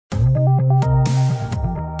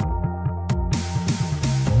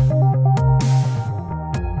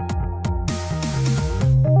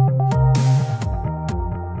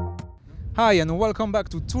Hi and welcome back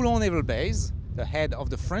to Toulon Naval Base. The head of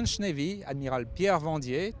the French Navy, Admiral Pierre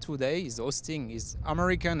Vandier, today is hosting his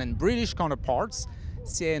American and British counterparts,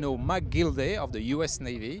 CNO Gilday of the US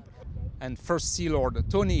Navy and First Sea Lord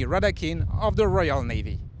Tony Radakin of the Royal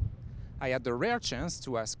Navy. I had the rare chance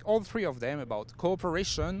to ask all three of them about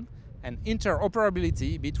cooperation and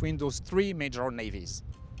interoperability between those three major navies.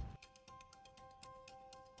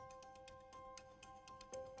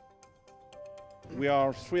 We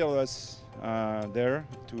are three of us there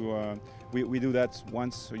we do that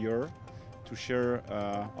once a year to share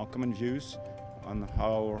our common views on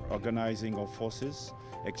how organizing our forces,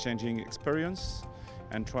 exchanging experience,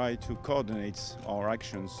 and try to coordinate our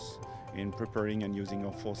actions in preparing and using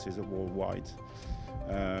our forces worldwide.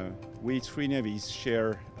 We three navies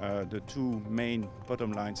share the two main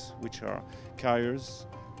bottom lines, which are carriers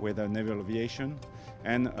with naval aviation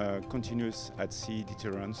and continuous at-sea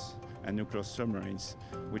deterrence and nuclear submarines,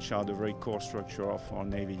 which are the very core structure of our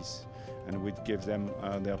navies, and would give them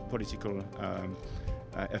their political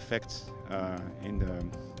effect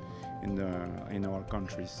in our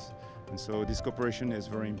countries. And so this cooperation is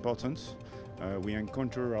very important. We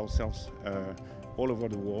encounter ourselves all over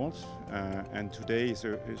the world, and today is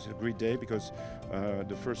a great day because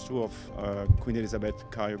the first tour of Queen Elizabeth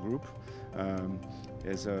Carrier Group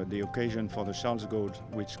is the occasion for the Charles de Gaulle,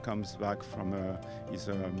 which comes back from his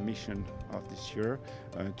mission of this year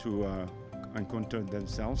to encounter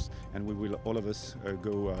themselves, and we will all of us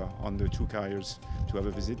go on the two carriers to have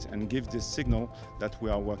a visit and give this signal that we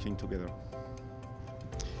are working together.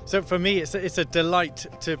 So for me, it's a delight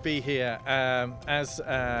to be here. As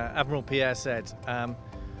Admiral Pierre said,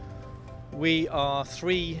 we are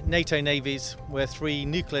three NATO navies, we're three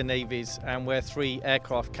nuclear navies, and we're three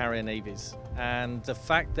aircraft carrier navies. And the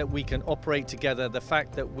fact that we can operate together, the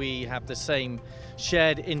fact that we have the same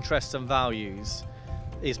shared interests and values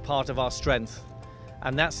is part of our strength.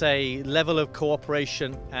 And that's a level of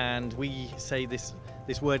cooperation, and we say this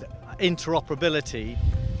word interoperability,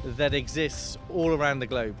 that exists all around the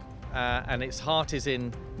globe. And its heart is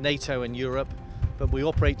in NATO and Europe, but we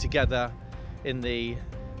operate together in the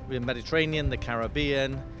Mediterranean, the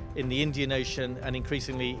Caribbean, in the Indian Ocean, and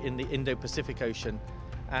increasingly in the Indo-Pacific Ocean.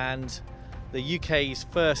 And the UK's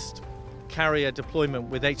first carrier deployment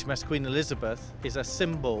with HMS Queen Elizabeth is a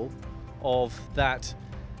symbol of that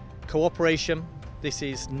cooperation. This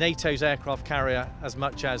is NATO's aircraft carrier as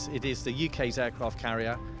much as it is the UK's aircraft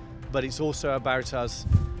carrier, but it's also about us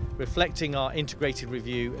reflecting our integrated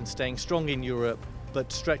review and staying strong in Europe,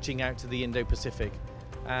 but stretching out to the Indo-Pacific.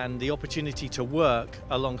 And the opportunity to work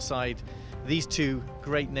alongside these two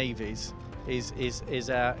great navies is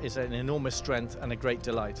an enormous strength and a great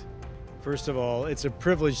delight. First of all, it's a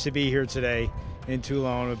privilege to be here today in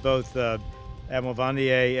Toulon with both Admiral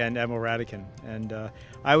Vandier and Admiral Radakin. And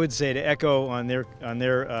I would say, to echo on their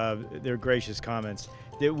gracious comments,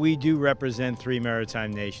 that we do represent three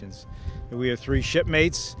maritime nations. We are three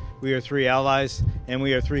shipmates, we are three allies, and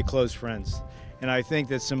we are three close friends. And I think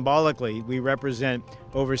that symbolically we represent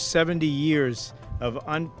over 70 years of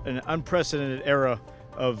an unprecedented era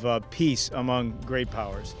of peace among great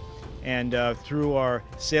powers. And through our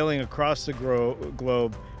sailing across the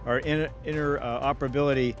globe, our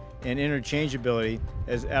interoperability and interchangeability,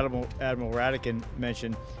 as Admiral Radakin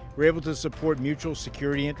mentioned, we're able to support mutual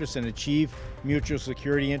security interests and achieve mutual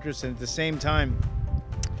security interests, and at the same time,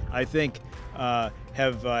 I think,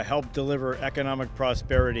 have helped deliver economic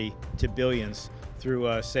prosperity to billions through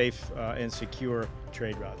safe and secure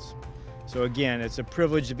trade routes. So again, it's a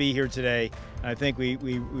privilege to be here today. I think we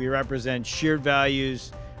represent shared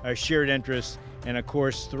values, shared interests, and of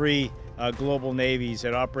course three global navies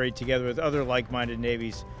that operate together with other like-minded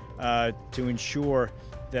navies to ensure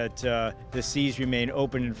that the seas remain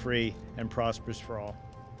open and free and prosperous for all.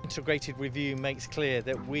 Integrated review makes clear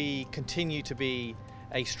that we continue to be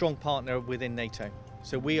a strong partner within NATO.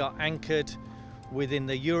 So we are anchored within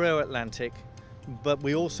the Euro-Atlantic, but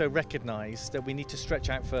we also recognize that we need to stretch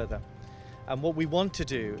out further. And what we want to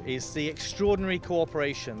do is the extraordinary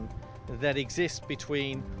cooperation that exists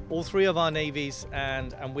between all three of our navies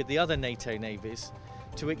and with the other NATO navies,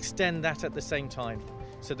 to extend that at the same time.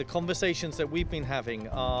 So the conversations that we've been having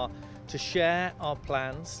are to share our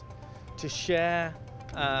plans, to share,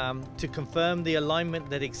 to confirm the alignment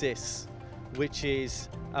that exists, which is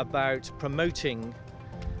about promoting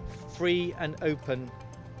free and open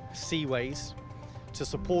seaways, to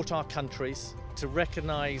support our countries, to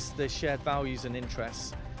recognize the shared values and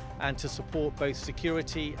interests, and to support both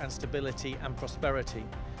security and stability and prosperity.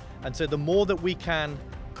 And so the more that we can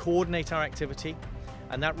coordinate our activity,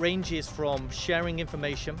 and that ranges from sharing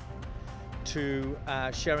information to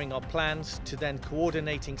sharing our plans, to then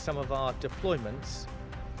coordinating some of our deployments,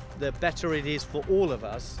 the better it is for all of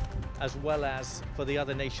us, as well as for the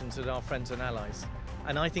other nations that are our friends and allies.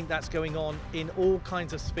 And I think that's going on in all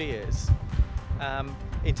kinds of spheres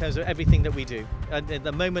in terms of everything that we do. And at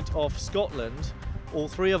the moment of Scotland, all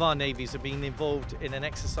three of our navies have been involved in an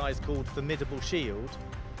exercise called Formidable Shield,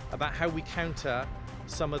 about how we counter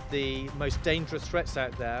some of the most dangerous threats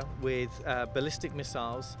out there with ballistic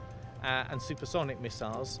missiles and supersonic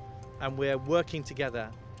missiles, and we're working together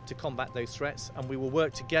to combat those threats, and we will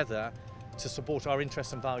work together to support our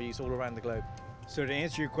interests and values all around the globe. So to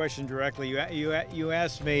answer your question directly, you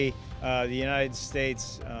asked me the United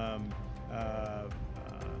States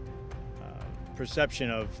perception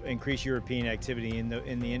of increased European activity in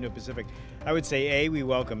the Indo-Pacific. I would say A, we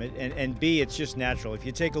welcome it, and B, it's just natural. If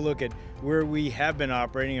you take a look at where we have been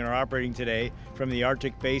operating and are operating today, from the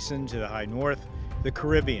Arctic Basin to the High North, the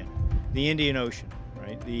Caribbean, the Indian Ocean,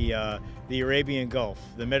 right, the Arabian Gulf,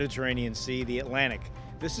 the Mediterranean Sea, the Atlantic.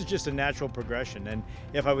 This is just a natural progression. And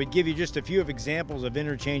if I would give you just a few of examples of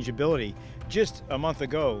interchangeability, just a month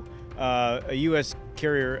ago, a U.S.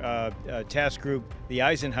 carrier task group, the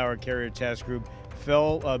Eisenhower carrier task group,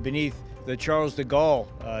 fell beneath the Charles de Gaulle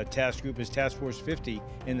task group as Task Force 50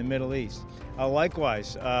 in the Middle East.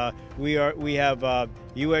 Likewise, we have a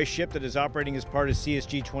U.S. ship that is operating as part of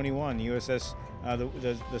CSG-21, the USS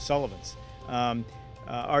the Sullivans.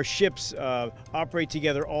 Our ships operate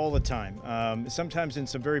together all the time, sometimes in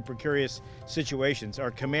some very precarious situations.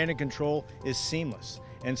 Our command and control is seamless.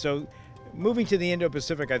 And so moving to the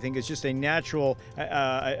Indo-Pacific, I think, is just a natural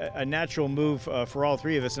move for all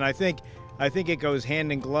three of us. And I think it goes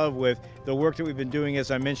hand in glove with the work that we've been doing, as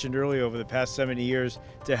I mentioned earlier, over the past 70 years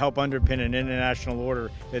to help underpin an international order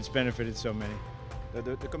that's benefited so many.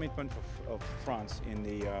 The commitment of France in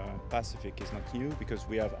the Pacific is not new, because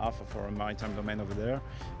we have half of our maritime domain over there,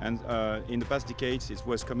 and in the past decades it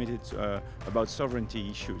was committed about sovereignty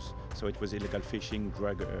issues. So it was illegal fishing,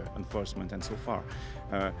 drug enforcement, and so far.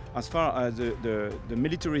 As far as the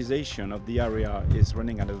militarization of the area is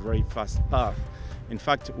running at a very fast path. In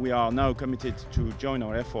fact, we are now committed to join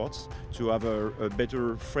our efforts to have a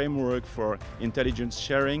better framework for intelligence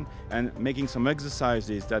sharing and making some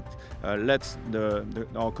exercises that let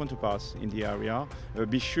our counterparts in the area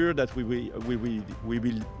be sure that we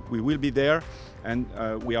will be there, and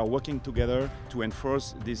we are working together to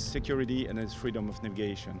enforce this security and this freedom of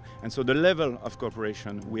navigation. And so the level of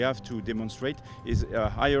cooperation we have to demonstrate is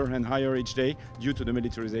higher and higher each day due to the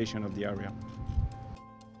militarization of the area.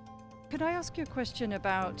 Could I ask you a question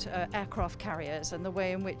about aircraft carriers and the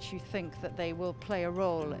way in which you think that they will play a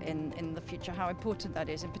role in the future, how important that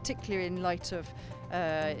is, and particularly in light of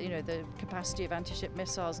the capacity of anti-ship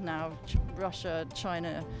missiles now, Russia,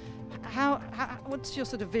 China. What's your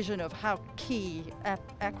sort of vision of how key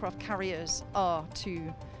aircraft carriers are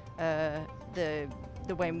to the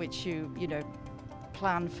way in which you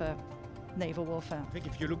plan for naval warfare? I think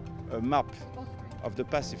if you look at a map of the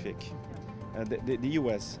Pacific, the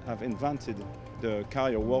US have invented the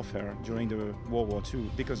carrier warfare during the World War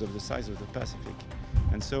II because of the size of the Pacific.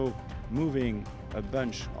 And so moving a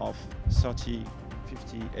bunch of 30,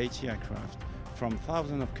 50, 80 aircraft from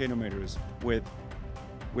thousands of kilometers with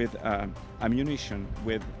ammunition,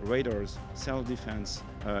 with radars, self-defense,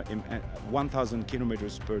 1,000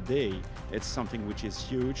 kilometers per day, it's something which is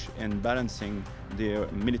huge in balancing the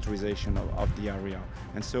militarization of the area.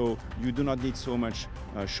 And so you do not need so much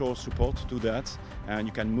shore support to do that, and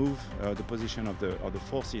you can move the position of the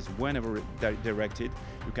forces whenever directed.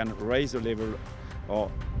 You can raise the level or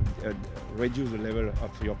reduce the level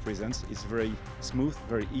of your presence. It's very smooth,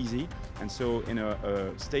 very easy, and so in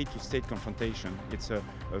a state-to-state confrontation, it's a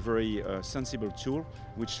very sensible tool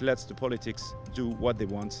which lets the politics do what they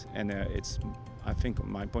want, and it's, I think,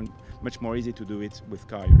 my point, much more easy to do it with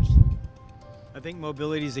carriers. I think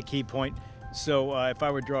mobility is a key point. So if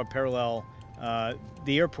I would draw a parallel,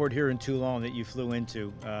 the airport here in Toulon that you flew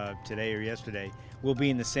into today or yesterday will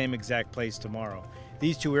be in the same exact place tomorrow.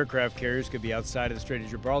 These two aircraft carriers could be outside of the Strait of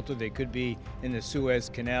Gibraltar, they could be in the Suez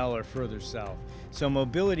Canal or further south. So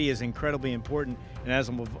mobility is incredibly important, and as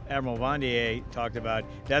Admiral Vandier talked about,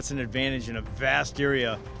 that's an advantage in a vast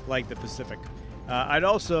area like the Pacific. I'd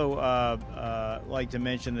also like to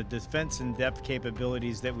mention the defense in depth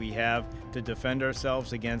capabilities that we have to defend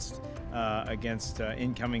ourselves against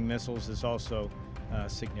incoming missiles is also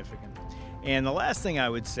significant. And the last thing I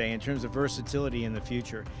would say in terms of versatility in the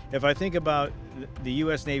future, if I think about the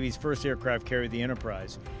U.S. Navy's first aircraft carrier, the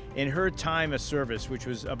Enterprise, in her time of service, which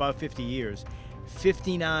was about 50 years,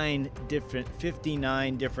 59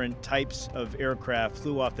 different types of aircraft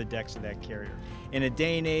flew off the decks of that carrier. In a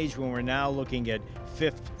day and age when we're now looking at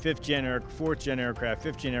fourth gen aircraft,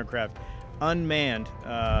 fifth gen aircraft, unmanned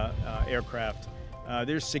aircraft,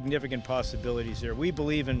 there's significant possibilities there. We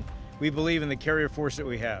believe in the carrier force that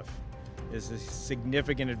we have. Is a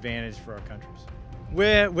significant advantage for our countries.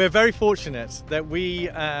 We're very fortunate that we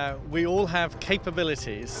all have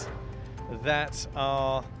capabilities that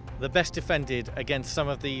are the best defended against some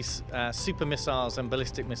of these super missiles and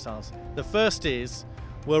ballistic missiles. The first is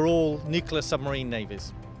we're all nuclear submarine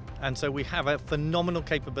navies, and so we have a phenomenal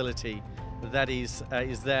capability that is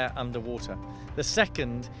there underwater. The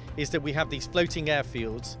second is that we have these floating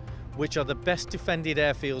airfields, which are the best defended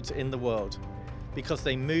airfields in the world because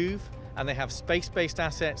they move and they have space-based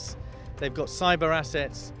assets, they've got cyber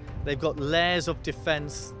assets, they've got layers of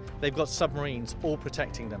defense, they've got submarines all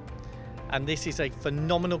protecting them. And this is a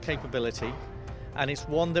phenomenal capability, and it's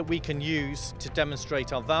one that we can use to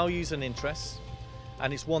demonstrate our values and interests,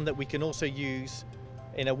 and it's one that we can also use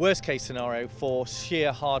in a worst-case scenario for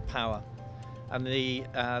sheer hard power. And the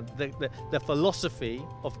philosophy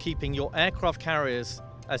of keeping your aircraft carriers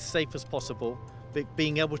as safe as possible,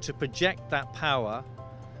 being able to project that power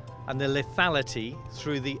and the lethality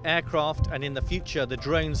through the aircraft, and in the future the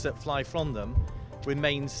drones that fly from them,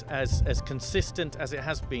 remains as consistent as it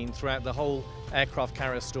has been throughout the whole aircraft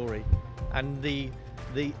carrier story. And the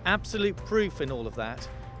absolute proof in all of that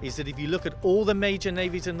is that if you look at all the major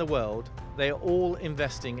navies in the world, they are all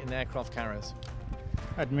investing in aircraft carriers.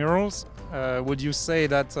 Admirals, would you say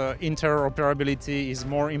that interoperability is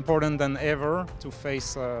more important than ever to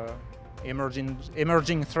face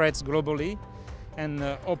emerging threats globally? And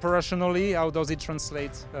operationally, how does it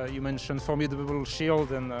translate? You mentioned Formidable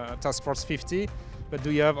Shield and Task Force 50, but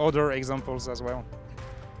do you have other examples as well?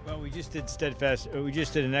 Well, we just did Steadfast. We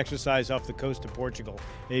just did an exercise off the coast of Portugal,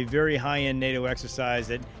 a very high-end NATO exercise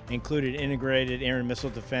that included integrated air and missile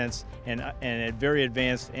defense and very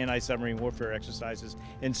advanced anti-submarine warfare exercises.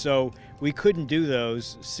 And so we couldn't do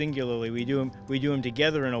those singularly. We do them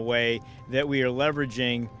together in a way that we are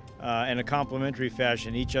leveraging in a complementary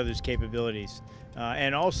fashion each other's capabilities.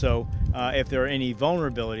 And also, if there are any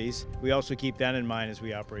vulnerabilities, we also keep that in mind as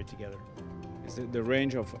we operate together. The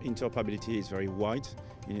range of interoperability is very wide.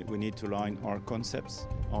 We need to align our concepts,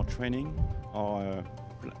 our training, our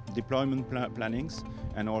deployment plannings,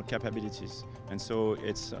 and our capabilities. And so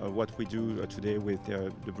it's what we do today with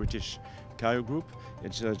the British Carrier Group.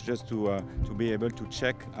 It's just to be able to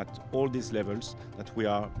check at all these levels that we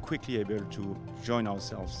are quickly able to join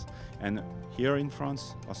ourselves. And here in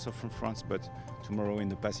France, also from France, but tomorrow in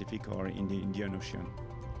the Pacific or in the Indian Ocean.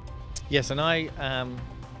 Yes, and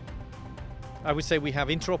I would say we have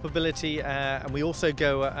interoperability, and we also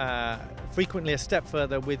go frequently a step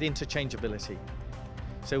further with interchangeability.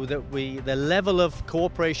 So that the level of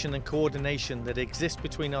cooperation and coordination that exists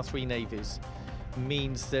between our three navies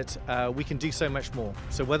means that we can do so much more.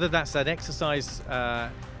 So whether that's that exercise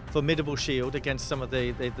Formidable Shield against some of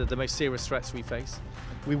the most serious threats we face.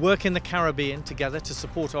 We work in the Caribbean together to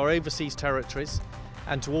support our overseas territories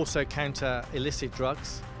and to also counter illicit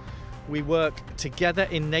drugs. We work together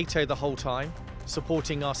in NATO the whole time,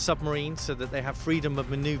 supporting our submarines so that they have freedom of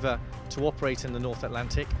maneuver to operate in the North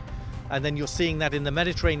Atlantic. And then you're seeing that in the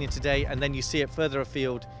Mediterranean today, and then you see it further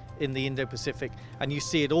afield in the Indo-Pacific, and you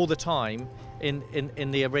see it all the time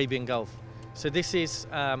in the Arabian Gulf. So this is,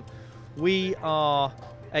 we are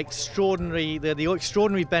extraordinary, they're the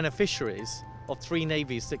extraordinary beneficiaries of three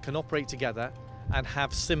navies that can operate together and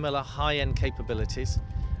have similar high-end capabilities.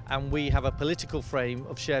 And we have a political frame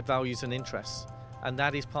of shared values and interests, and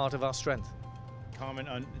that is part of our strength. Comment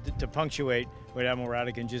on, to punctuate what Admiral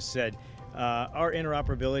Radakin just said, our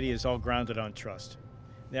interoperability is all grounded on trust.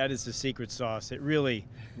 That is the secret sauce. It really,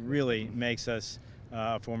 really makes us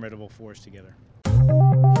a formidable force together.